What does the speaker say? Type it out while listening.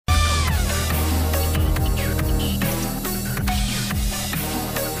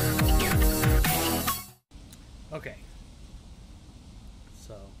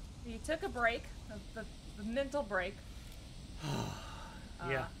took a break, the mental break.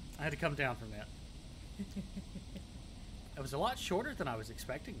 Yeah, I had to come down from that. It was a lot shorter than I was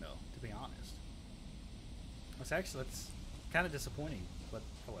expecting, though, to be honest. That's kind of disappointing, but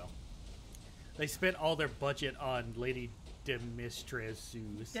oh well. They spent all their budget on Lady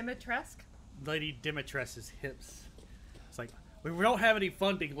Dimitrescu's... Dimitrescu? Lady Dimitrescu's hips. It's like, we don't have any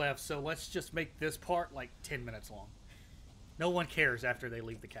funding left, so let's just make this part like 10 minutes long. No one cares after they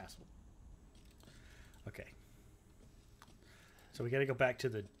leave the castle. Okay. So we gotta go back to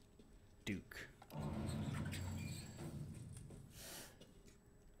the Duke.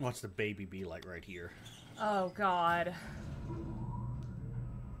 What's the baby be like right here? Oh, God.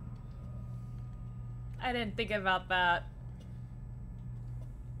 I didn't think about that.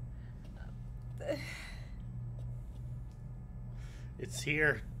 It's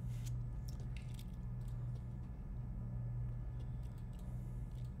here.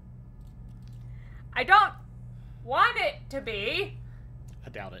 I don't want it to be. I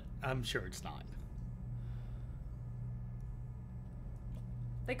doubt it. I'm sure it's not.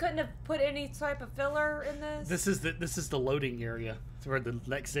 They couldn't have put any type of filler in this? This is the loading area. For the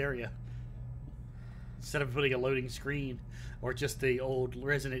next area. Instead of putting a loading screen or just the old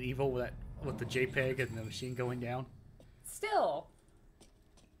Resident Evil with the JPEG and the machine going down. Still.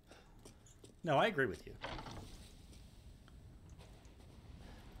 No, I agree with you.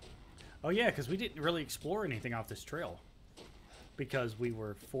 Oh yeah, because we didn't really explore anything off this trail. Because we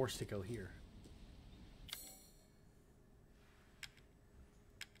were forced to go here.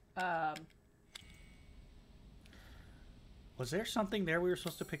 Was there something there we were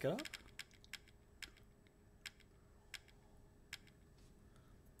supposed to pick up?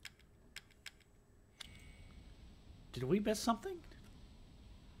 Did we miss something?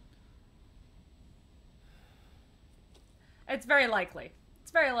 It's very likely.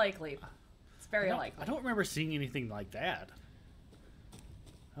 It's very likely. It's very likely. I don't remember seeing anything like that.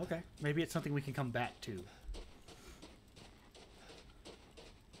 Okay, maybe it's something we can come back to.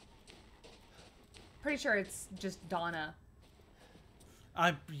 Pretty sure it's just Donna.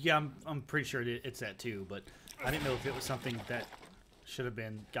 I'm pretty sure it's that too, but I didn't know if it was something that should have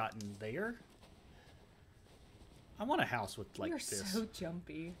been gotten there. I want a house with like this. You're so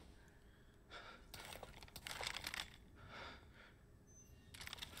jumpy.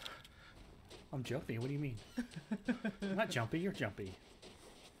 I'm jumpy. What do you mean? I'm not jumpy. You're jumpy.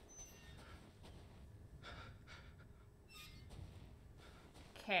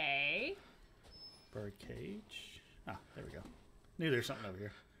 Okay. Bird cage. Ah, there we go. Knew there's something over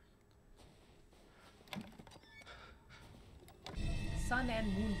here. Sun and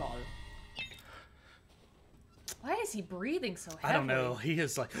moon ball. Why is he breathing so heavily? I don't know. He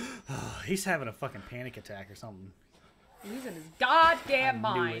is like, he's having a fucking panic attack or something. Losing his goddamn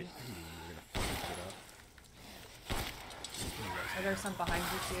mind. Are there some behind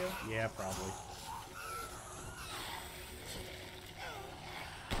you too? Yeah, probably.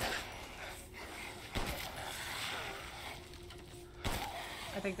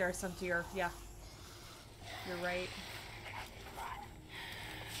 I think there are some to your, yeah. You're right.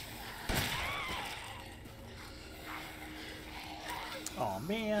 Oh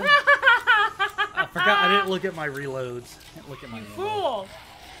man. I forgot I didn't look at my reloads. I didn't look at my You ammo. fool!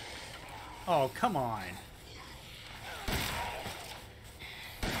 Oh, come on.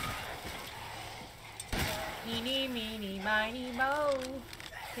 Meeny, meeny, miny, mo.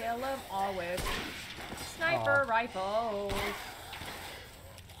 Kill them all with sniper rifles.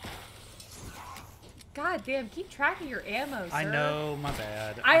 God damn, keep track of your ammo, sir. I know, my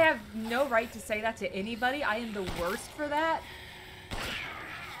bad. I have no right to say that to anybody. I am the worst for that.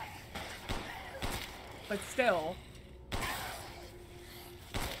 But still. At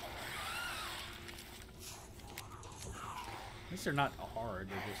least they're not hard.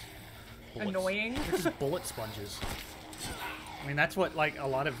 They're just bullets. Annoying. They're just bullet sponges. I mean, that's what like a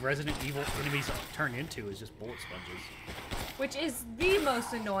lot of Resident Evil enemies turn into, is just bullet sponges. Which is the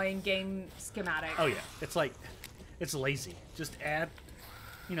most annoying game schematic. Oh yeah, it's like, it's lazy. Just add,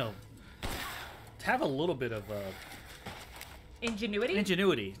 you know, have a little bit of Ingenuity?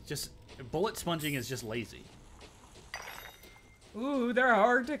 ingenuity. Just bullet sponging is just lazy. Ooh, they're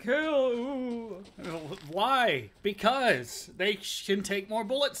hard to kill. Ooh. Why? Because they can take more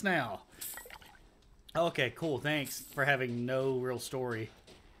bullets now. Okay, cool. Thanks for having no real story.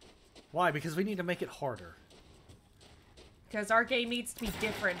 Why? Because we need to make it harder. Because our game needs to be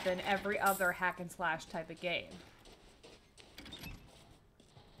different than every other hack and slash type of game.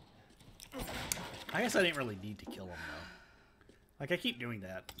 I guess I didn't really need to kill them, though. Like, I keep doing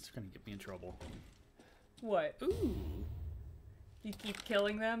that. It's going to get me in trouble. What? Ooh. You keep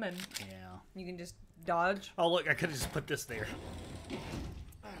killing them and Yeah. you can just dodge. Oh, look, I could have just put this there.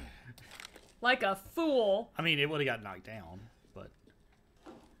 Like a fool. I mean, it would have got knocked down, but...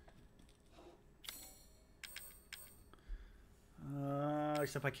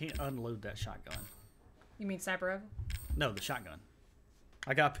 except I can't unload that shotgun. You mean sniper rifle? No, the shotgun.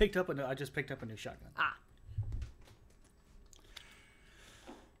 I just picked up a new shotgun. Ah.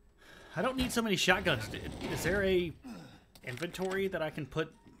 I don't need so many shotguns. Is there a inventory that I can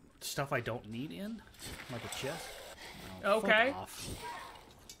put stuff I don't need in? Like a chest? Oh, Okay. fuck off.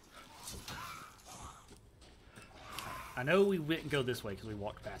 I know we didn't go this way because we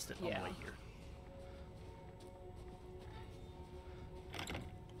walked past it on the way here.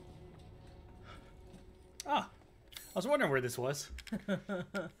 Ah, I was wondering where this was.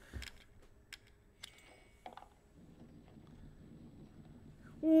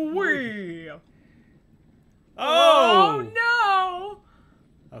 Wee. Oh! No!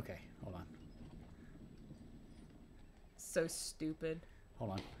 Okay, hold on. So stupid.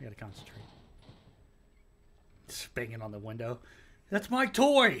 Hold on, I gotta concentrate. Just banging on the window. That's my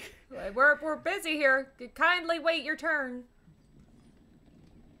toy! We're busy here. Kindly wait your turn.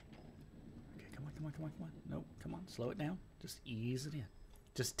 Okay, come on. Nope, come on, slow it down. Just ease it in.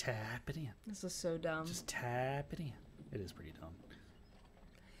 Just tap it in. This is so dumb. Just tap it in. It is pretty dumb.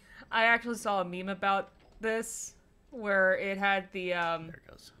 I actually saw a meme about this where it had the There it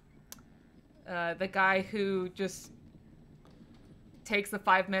goes. the guy who just takes the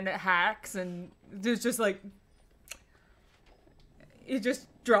 5-minute hacks and just like he just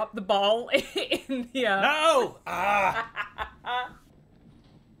dropped the ball in the No! Ah!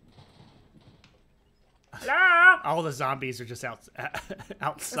 Hello? All the zombies are just outside.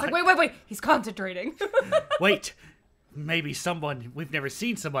 It's like, wait, he's concentrating. Wait, maybe we've never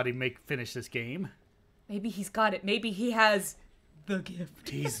seen somebody finish this game. Maybe he's got it. Maybe he has the gift.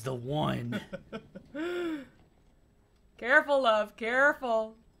 He's the one. Careful, love,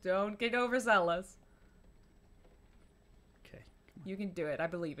 careful. Don't get overzealous. Okay. You can do it. I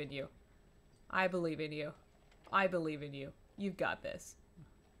believe in you. I believe in you. I believe in you. You've got this.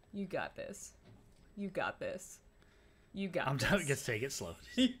 You got this. You got this. You got I'm this. telling you, take it slow.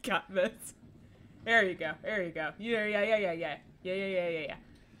 You got this. There you go. There you go.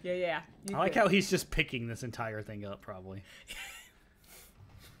 Yeah. I like how he's just picking this entire thing up, probably.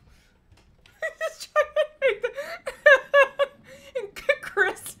 Just trying to make and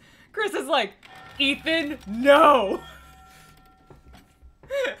Chris is like, Ethan, no.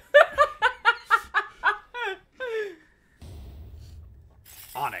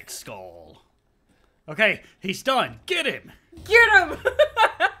 Onyx skull. Okay, he's done. Get him. Get him.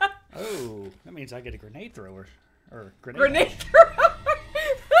 Oh, that means I get a grenade thrower. Or Grenade thrower.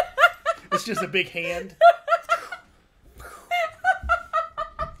 It's just a big hand.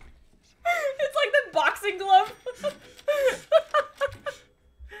 It's like the boxing glove.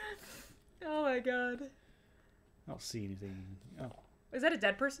 Oh my god. I don't see anything. Oh. Is that a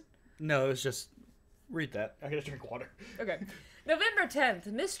dead person? No, it's just... Read that. I gotta drink water. Okay. November 10th.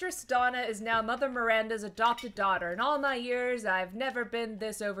 Mistress Donna is now Mother Miranda's adopted daughter. In all my years, I've never been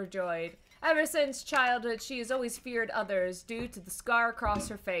this overjoyed. Ever since childhood, she has always feared others due to the scar across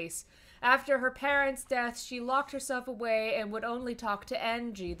her face. After her parents' death, she locked herself away and would only talk to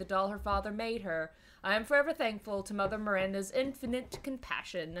Angie, the doll her father made her. I am forever thankful to Mother Miranda's infinite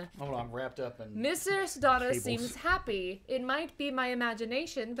compassion. Hold on, I'm wrapped up in... Mistress Donna cables. seems happy. It might be my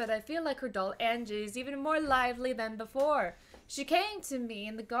imagination, but I feel like her doll Angie is even more lively than before. She came to me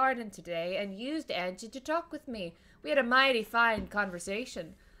in the garden today and used Angie to talk with me. We had a mighty fine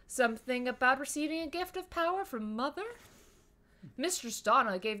conversation. Something about receiving a gift of power from Mother? Mistress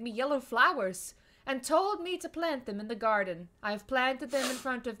Donna gave me yellow flowers and told me to plant them in the garden. I have planted them in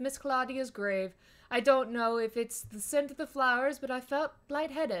front of Miss Claudia's grave. I don't know if it's the scent of the flowers, but I felt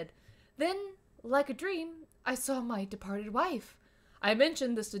lightheaded. Then, like a dream, I saw my departed wife. I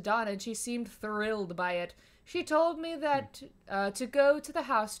mentioned this to Donna, and she seemed thrilled by it. She told me that to go to the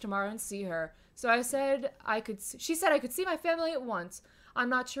house tomorrow and see her. So I said she said I could see my family at once. I'm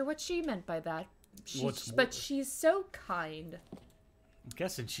not sure what she meant by that. But she's so kind. I'm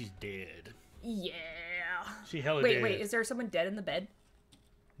guessing she's dead. Yeah. She hella dead. Wait, is there someone dead in the bed?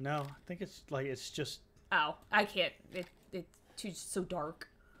 No, I think it's just... Oh, I can't. It's so dark.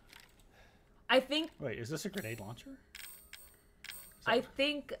 I think... Wait, is this a grenade launcher? I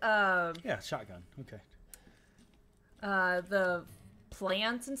think, Yeah, shotgun. Okay. the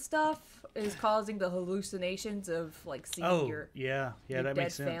plants and stuff is causing the hallucinations of, like, seeing your that dead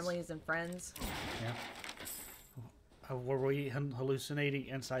makes sense. families and friends. Yeah. Were we hallucinating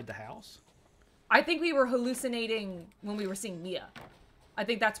inside the house? I think we were hallucinating when we were seeing Mia. I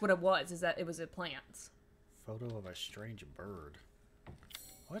think that's what it was, is that it was a plant. Photo of a strange bird.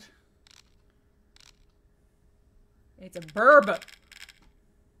 What? It's a burb.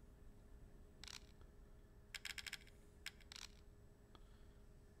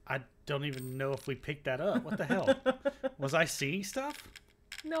 I don't even know if we picked that up. What the hell? Was I seeing stuff?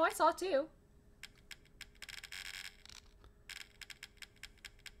 No, I saw too.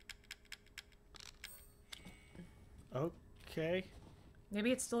 Okay.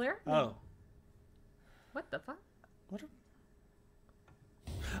 Maybe it's still there? Oh. What the fuck? What?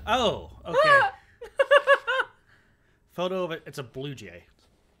 Oh, okay. Photo of it. It's a blue jay.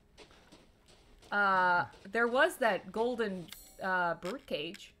 There was that golden bird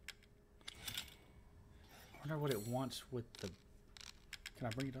cage. I wonder what it wants with the... Can I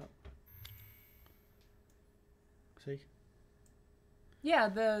bring it up? See? Yeah,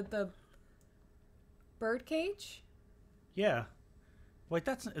 the bird cage? Yeah. Wait,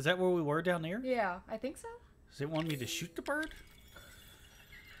 is that where we were down there? Yeah, I think so. Does it want me to shoot the bird?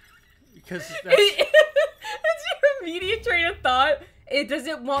 Because that's... That's your immediate train of thought. It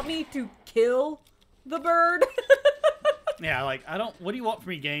doesn't want me to kill the bird. Yeah, like, I don't... What do you want from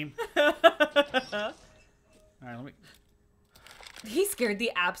me, game? Alright, let me... He scared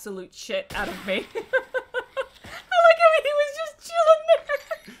the absolute shit out of me. I like how he was just chilling there.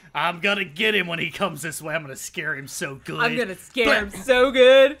 I'm gonna get him when he comes this way. I'm gonna scare him so good. I'm gonna scare him so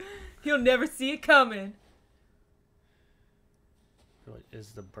good. He'll never see it coming.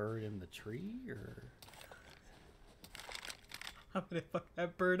 Is the bird in the tree, or... I'm gonna fuck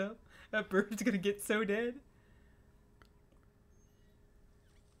that bird up. That bird's gonna get so dead.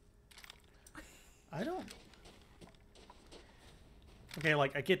 I don't... Okay,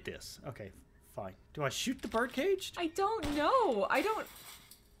 like, I get this. Okay, fine. Do I shoot the bird cage? I don't know. I don't...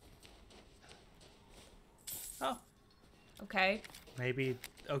 Oh. Okay. Maybe...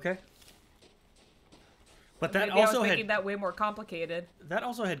 Okay. But that Maybe also I was had... making that way more complicated. That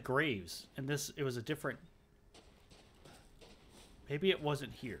also had graves, and this... It was a different... Maybe it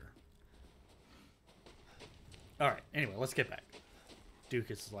wasn't here. Alright, anyway, let's get back. Duke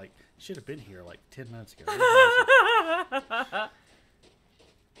is like... Should have been here like 10 minutes ago.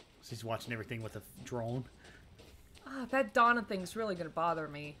 He's watching everything with a drone. Ah, that Donna thing's really gonna bother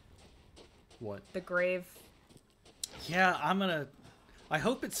me. What? The grave. Yeah, I'm gonna... I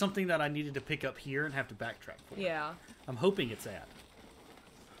hope it's something that I needed to pick up here and have to backtrack for. Yeah. I'm hoping it's that.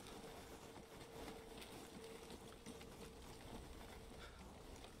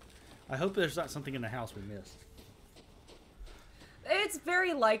 I hope there's not something in the house we missed. It's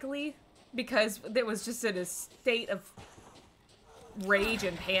very likely, because it was just in a state of rage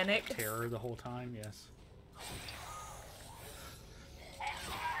and panic. Terror the whole time, yes.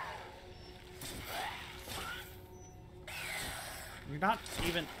 You're not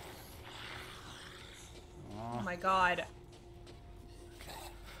even... Oh my god.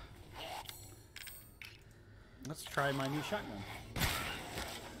 Let's try my new shotgun.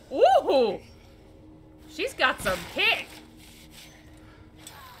 Ooh! She's got some kick!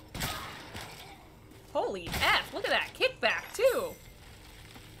 Holy F, look at that kickback, too!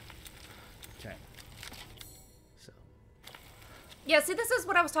 Okay. So. Yeah, see, this is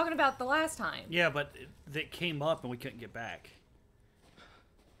what I was talking about the last time. Yeah, but it came up and we couldn't get back.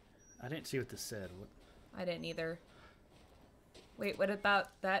 I didn't see what this said. What? I didn't either. Wait, what about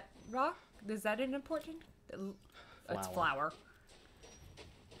that rock? Is that an important? It's flour.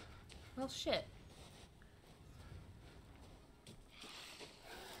 Well, shit.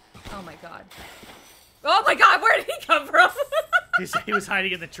 Oh my god. Oh my god, where did he come from? He was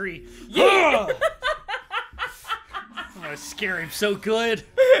hiding in the tree. Yeah! I'm gonna scare him so good.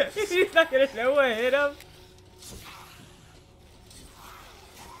 He's not gonna know what hit him.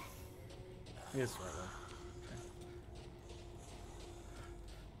 Yes, right there.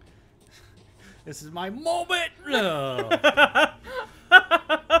 This is my moment. No.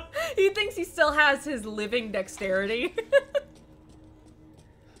 He thinks he still has his living dexterity.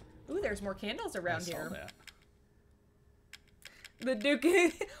 Ooh, there's more candles around here. That. The Duke,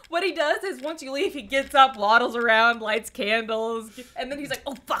 what he does is once you leave, he gets up, waddles around, lights candles, and then he's like,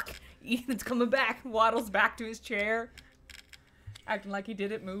 oh fuck, Ethan's coming back, waddles back to his chair, acting like he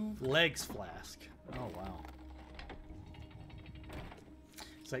didn't move. Legs flask. Oh, wow.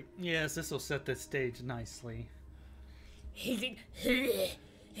 It's like, yes, this will set the stage nicely. Send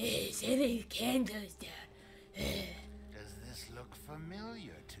the candles down. Does this look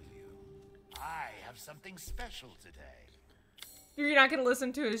familiar to you? I have something special today. You're not gonna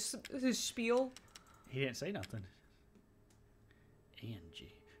listen to his spiel? He didn't say nothing.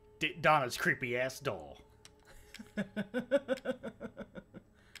 Angie. Donna's creepy ass doll.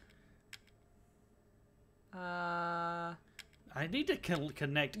 I need to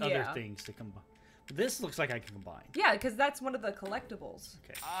connect other things to combine. This looks like I can combine. Yeah, because that's one of the collectibles.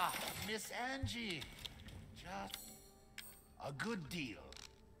 Okay. Ah, Miss Angie. Just a good deal,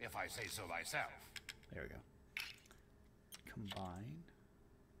 if I say so myself. There we go. Combine.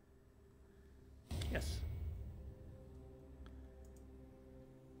 Yes.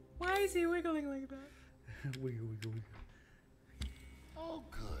 Why is he wiggling like that? Wiggle, wiggle, wiggle. Oh,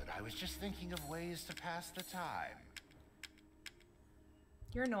 good. I was just thinking of ways to pass the time.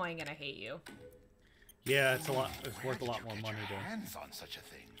 You're annoying and I hate you. Yeah, it's a lot. It's worth a lot more Where did you money get your to. hands on such a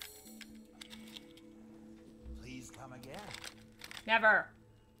thing. Please come again. Never.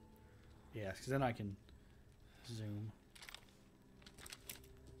 Yeah, because then I can zoom.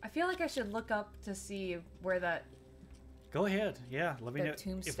 I feel like I should look up to see where that... Go ahead. Yeah, let me The know if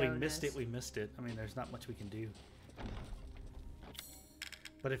we tombstone missed is. it. We missed it. I mean, there's not much we can do.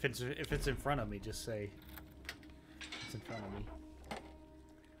 But if it's in front of me, just say it's in front of me.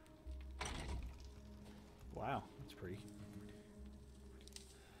 Wow, that's pretty.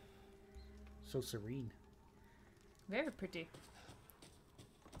 So serene. Very pretty.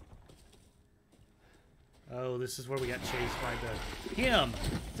 Oh, this is where we got chased by the him.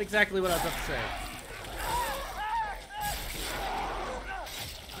 That's exactly what I was about to say.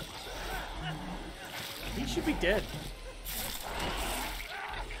 He should be dead.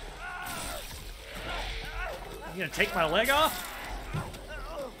 You gonna take my leg off?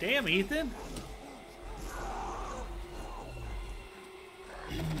 Damn, Ethan.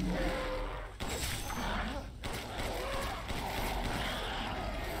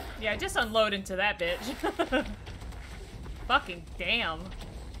 Yeah, just unload into that bitch. Fucking damn.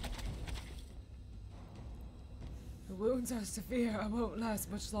 The wounds are severe. I won't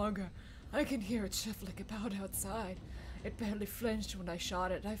last much longer. I can hear it shuffling about outside. It barely flinched when I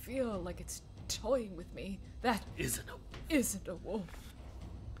shot it. I feel like it's toying with me. That isn't a wolf.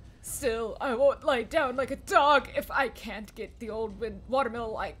 Still, I won't lie down like a dog. If I can't get the old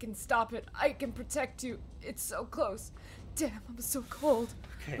watermill, I can stop it. I can protect you. It's so close. Damn, I'm so cold.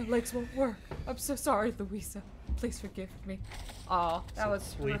 Okay. My legs won't work. I'm so sorry, Louisa. Please forgive me. Aw, that So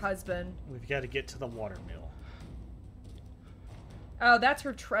was her we've- husband. We've got to get to the watermill. Oh, that's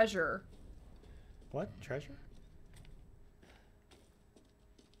her treasure. What? Treasure?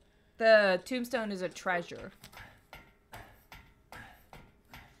 The tombstone is a treasure.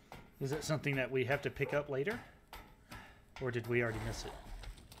 Is it something that we have to pick up later? Or did we already miss it?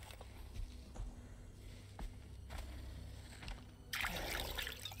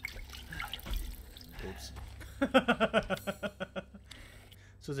 Oops.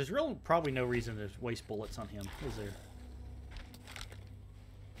 So there's probably no reason to waste bullets on him, is there?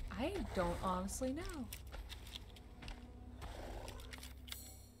 I don't honestly know.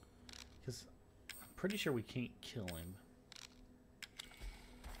 Because I'm pretty sure we can't kill him.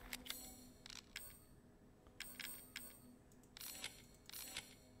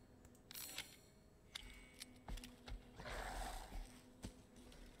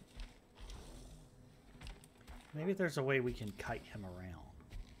 Maybe there's a way we can kite him around.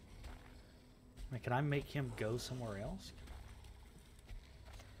 Like, can I make him go somewhere else?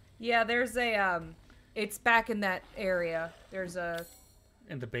 Yeah, there's a, it's back in that area. There's a,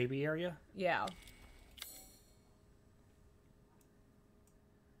 In the baby area? yeah.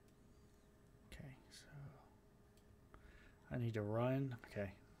 Okay, so I need to run. Okay.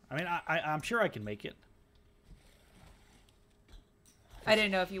 I mean, I'm sure I can make it. I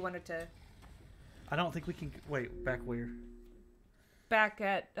didn't know if you wanted to. I don't think we can. Wait, back where? Back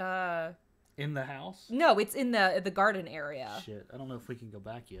at, In the house? no, it's in the garden area. Shit, I don't know if we can go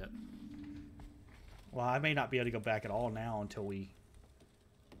back yet. Well, I may not be able to go back at all now until we...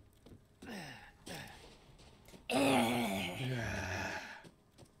 I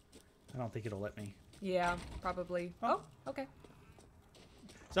don't think it'll let me. Yeah, probably. Oh, okay.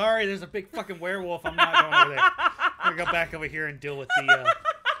 Sorry, there's a big fucking werewolf. I'm not going over there. I'm gonna go back over here and deal with the.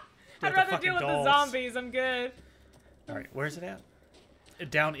 I'd rather deal with the zombies. I'm good. All right, where's it at?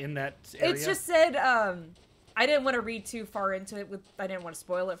 Down in that area. It just said, I didn't want to read too far into it. I didn't want to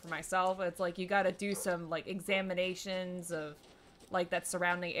spoil it for myself. It's like you got to do some like examinations of like that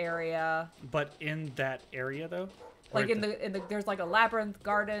surrounding area. But in that area though. Like in the there's like a labyrinth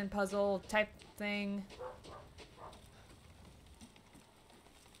garden puzzle type thing.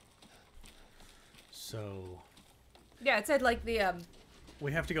 So. Yeah, it said like the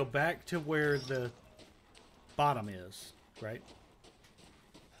We have to go back to where the bottom is, right?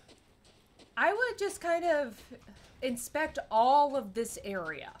 I would just kind of inspect all of this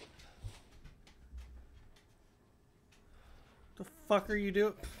area. The fuck are you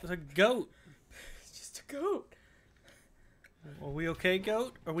doing? There's a goat. It's just a goat. Are we okay,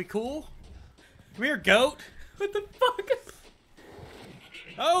 goat? Are we cool? Come here, goat. What the fuck?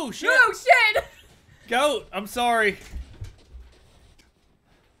 Oh, shit. Oh shit! Goat, I'm sorry.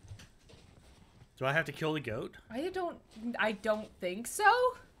 Do I have to kill the goat? I don't think so.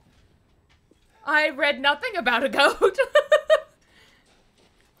 I read nothing about a goat. What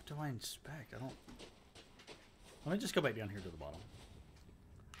do I inspect? I don't... Let me just go back down here to the bottom.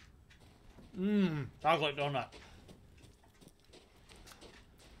 Chocolate donut.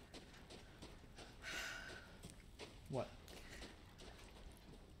 What?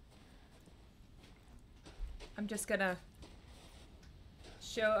 I'm just gonna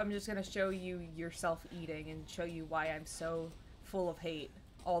show you yourself eating and show you why I'm so full of hate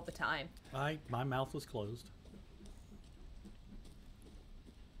all the time. My mouth was closed.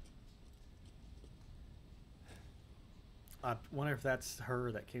 I wonder if that's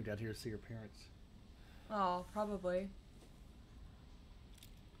her that came down here to see her parents. Oh, probably.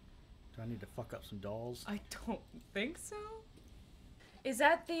 Do I need to fuck up some dolls? I don't think so. Is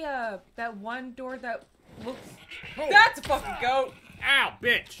that the that one door that looks... That's a fucking goat! Ow,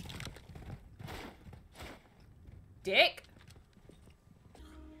 bitch! Dick?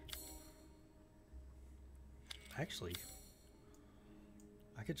 Actually,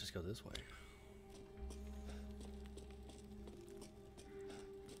 I could just go this way.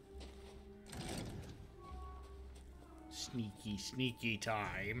 Sneaky, sneaky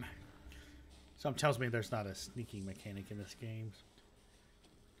time. Something tells me there's not a sneaking mechanic in this game.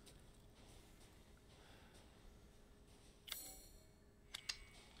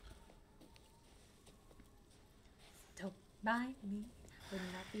 Don't mind me. We're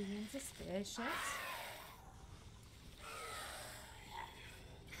not being suspicious.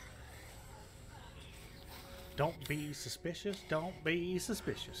 Don't be suspicious. Don't be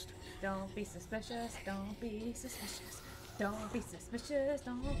suspicious. Don't be suspicious. Don't be suspicious. Don't be suspicious.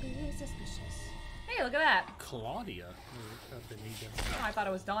 Don't be suspicious. Hey, look at that. Claudia. Oh, I thought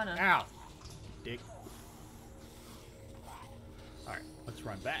it was Donna. Ow. Dick. Alright, let's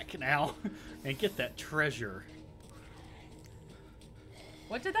run back now and get that treasure.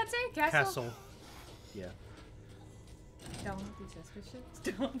 What did that say? Castle? Castle. Yeah. Don't be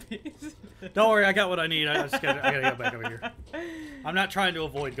suspicious. Don't be suspicious. Don't worry, I got what I need. I gotta go back over here. I'm not trying to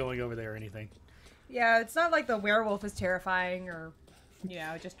avoid going over there or anything. Yeah, it's not like the werewolf is terrifying or, you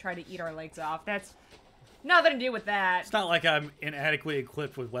know, just try to eat our legs off. That's nothing to do with that. It's not like I'm inadequately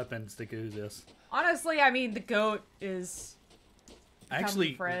equipped with weapons to do this. Honestly, I mean, the goat is...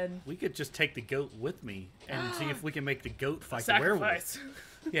 Actually, friend. we could just take the goat with me and see if we can make the goat fight the werewolf.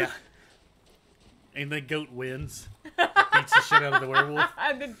 Yeah. And the goat wins. Beats the shit out of the werewolf.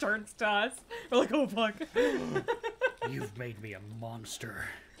 And then turns to us. We're like, oh fuck. You've made me a monster.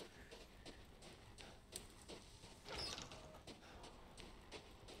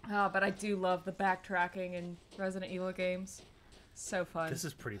 Oh, but I do love the backtracking in Resident Evil games. So fun. This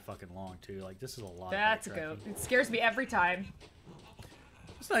is pretty fucking long, too. Like, this is a lot That's a of goat. It scares me every time. I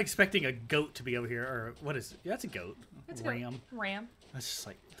was not expecting a goat to be over here. Or, what is it? Yeah, that's a goat. It's a Ram. goat. Ram. I was just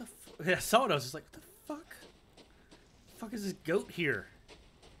like, what the fuck? Yeah, I saw it. I was just like, what the fuck? The fuck is this goat here?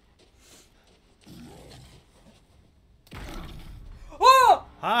 Oh!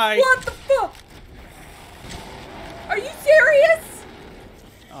 Hi. What the fuck? Are you serious?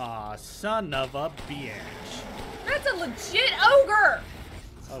 Aw, son of a bitch. That's a legit ogre!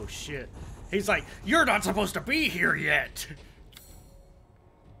 Oh, shit. He's like, you're not supposed to be here yet.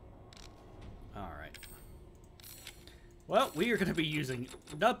 Alright. Well, we are going to be using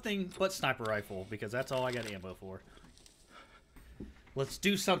nothing but sniper rifle, because that's all I got ammo for. Let's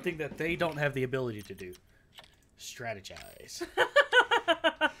do something that they don't have the ability to do. Strategize.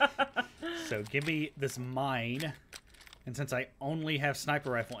 So, give me this mine. And since I only have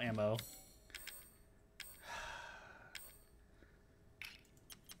sniper rifle ammo...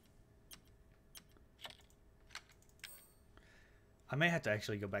 I may have to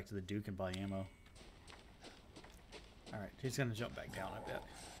actually go back to the Duke and buy ammo. Alright, he's gonna jump back down, I bet.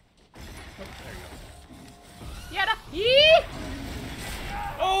 Oh, there you go. Yada! Yee!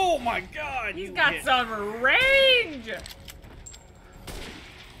 Oh my god! He's you got hit. some range!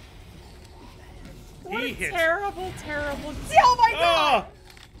 What He a hits. terrible, terrible... Oh my god!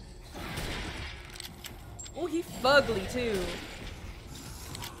 Oh! Oh, he's fugly too.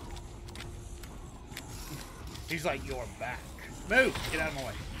 He's like, you're back. Move! Get out of my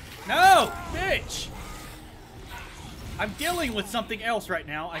way. No! Bitch! I'm dealing with something else right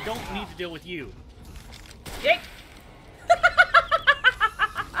now. I don't need to deal with you. Dick!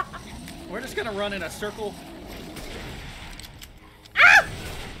 We're just gonna run in a circle. Ah!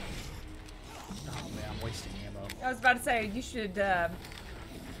 Oh man, I'm wasting ammo. I was about to say, you should,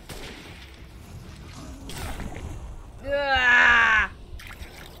 Ah!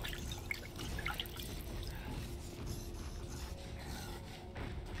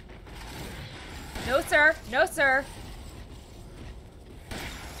 No, sir. No, sir.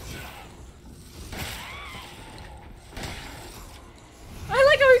 I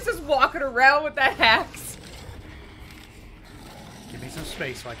like how he's just walking around with that axe. Give me some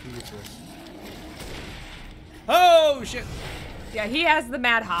space so I can use this. Oh shit! Yeah, he has the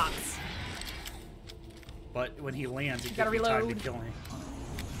mad hops. But when he lands, it Gotta gives me time to reload. kill him.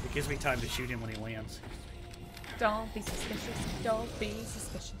 It gives me time to shoot him when he lands. Don't be suspicious. Don't be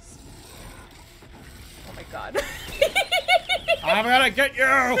suspicious. Oh my god. I'm gonna get you!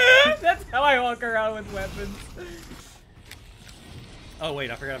 That's how I walk around with weapons. Oh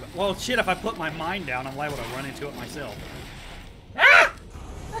wait, I forgot about. Well, shit! If I put my mine down, I'm liable to run into it myself. Ah!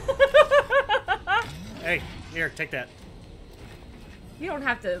 Hey, here, take that. You don't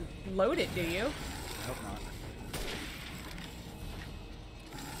have to load it, do you? I hope not.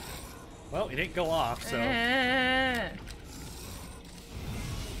 Well, it didn't go off, so. Ah.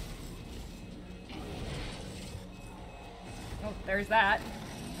 Oh, there's that.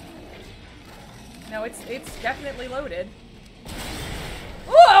 No, it's definitely loaded.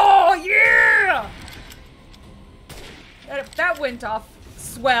 Oh yeah! That went off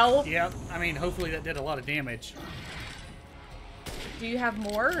swell. Yeah, I mean, hopefully that did a lot of damage. Do you have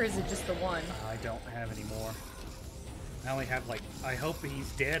more, or is it just the one? I don't have any more. I only have like. I hope he's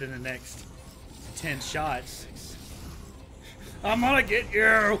dead in the next 10 shots. I'm gonna get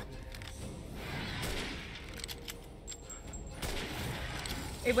you.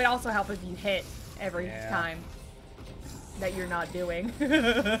 It would also help if you hit every Yeah. time that you're not doing.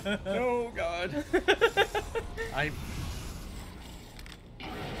 Oh God. I.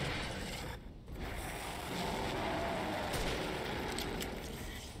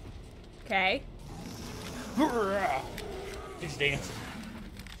 Okay. He's dancing.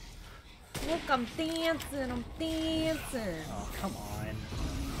 Look, I'm dancing. I'm dancing. Oh, come on.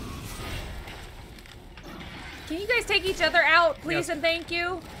 Can you guys take each other out, please, Yes. and thank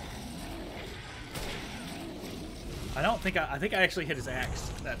you? I don't think I think I actually hit his axe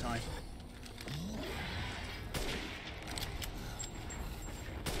that time.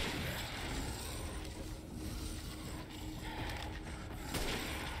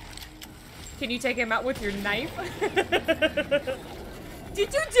 Can you take him out with your knife? Did you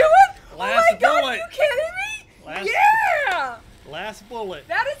do it? Oh Last my god, are bullet. you kidding me? Last- Yeah! Last bullet.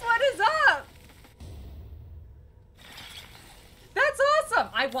 That is what is up! That's awesome!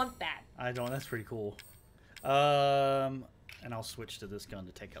 I want that. I don't. That's pretty cool. And I'll switch to this gun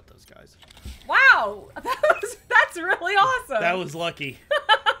to take out those guys. Wow! That's really awesome! That was lucky.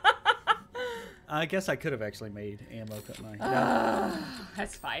 I guess I could have actually made ammo, couldn't I? No.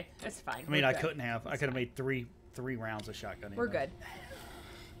 That's fine. That's fine. I mean, I couldn't have. I could have made three rounds of shotgun ammo. We're good.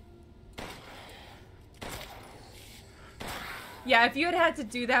 Yeah, if you had had to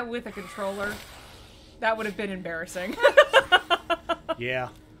do that with a controller, that would have been embarrassing. Yeah.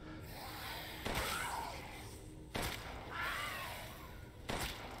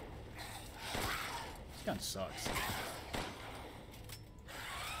 This gun sucks.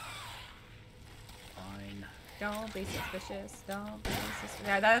 Fine. Don't be suspicious. Don't be suspicious.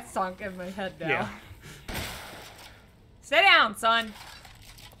 Yeah, that's sunk in my head now. Yeah. Sit down, son.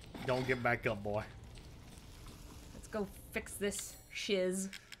 Don't get back up, boy. Let's go fix this shiz.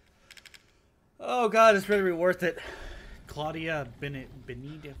 Oh god, it's better be worth it. Claudia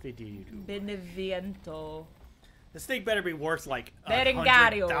Beneviento. Beneviento. This thing better be worth like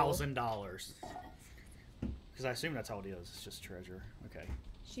Berengario. $100,000. Because I assume that's all it is. It's just treasure. Okay.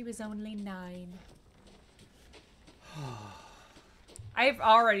 She was only 9. I've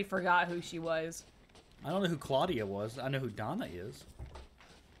already forgot who she was. I don't know who Claudia was. I know who Donna is.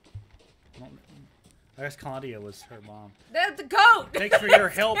 I guess Claudia was her mom. The goat! Thanks for your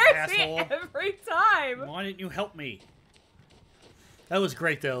help, Scares me asshole. every time. Why didn't you help me? That was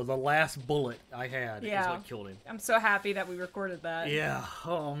great, though. The last bullet I had is Yeah. what killed him. I'm so happy that we recorded that. Yeah.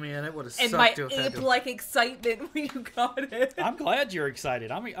 Oh, man. It would have And sucked my to have had to... ape-like excitement when you got it. I'm glad you're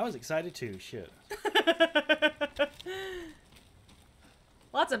excited. I was excited, too. Shit.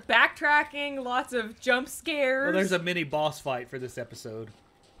 Lots of backtracking, lots of jump scares. Well, there's a mini boss fight for this episode.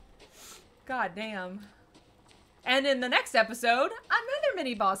 God damn. And in the next episode, another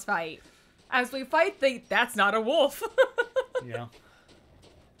mini boss fight. As we fight the that's not a wolf. Yeah.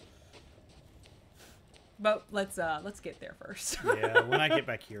 But let's get there first. Yeah. When I get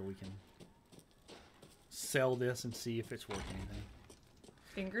back here, we can sell this and see if it's worth anything.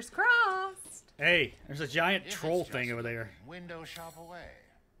 Fingers crossed. Hey, there's a giant If troll it's thing just over there. Window shop away.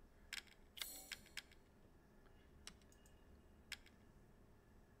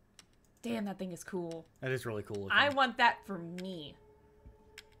 Damn, that thing is cool. That is really cool. I want that for me.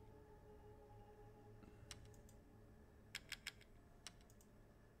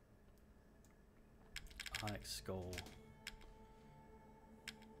 Onyx skull.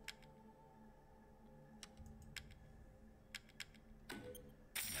 Now,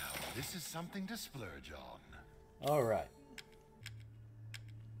 this is something to splurge on. All right.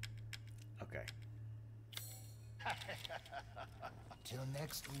 Okay. Till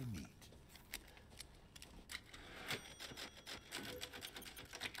next we meet.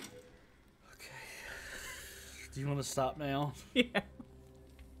 Do you want to stop now? Yeah.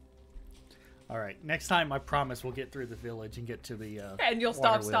 All right. Next time, I promise we'll get through the village and get to the. And you'll water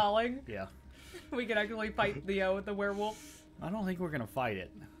stop wheel. stalling. Yeah. We can actually fight the werewolf. I don't think we're gonna fight it.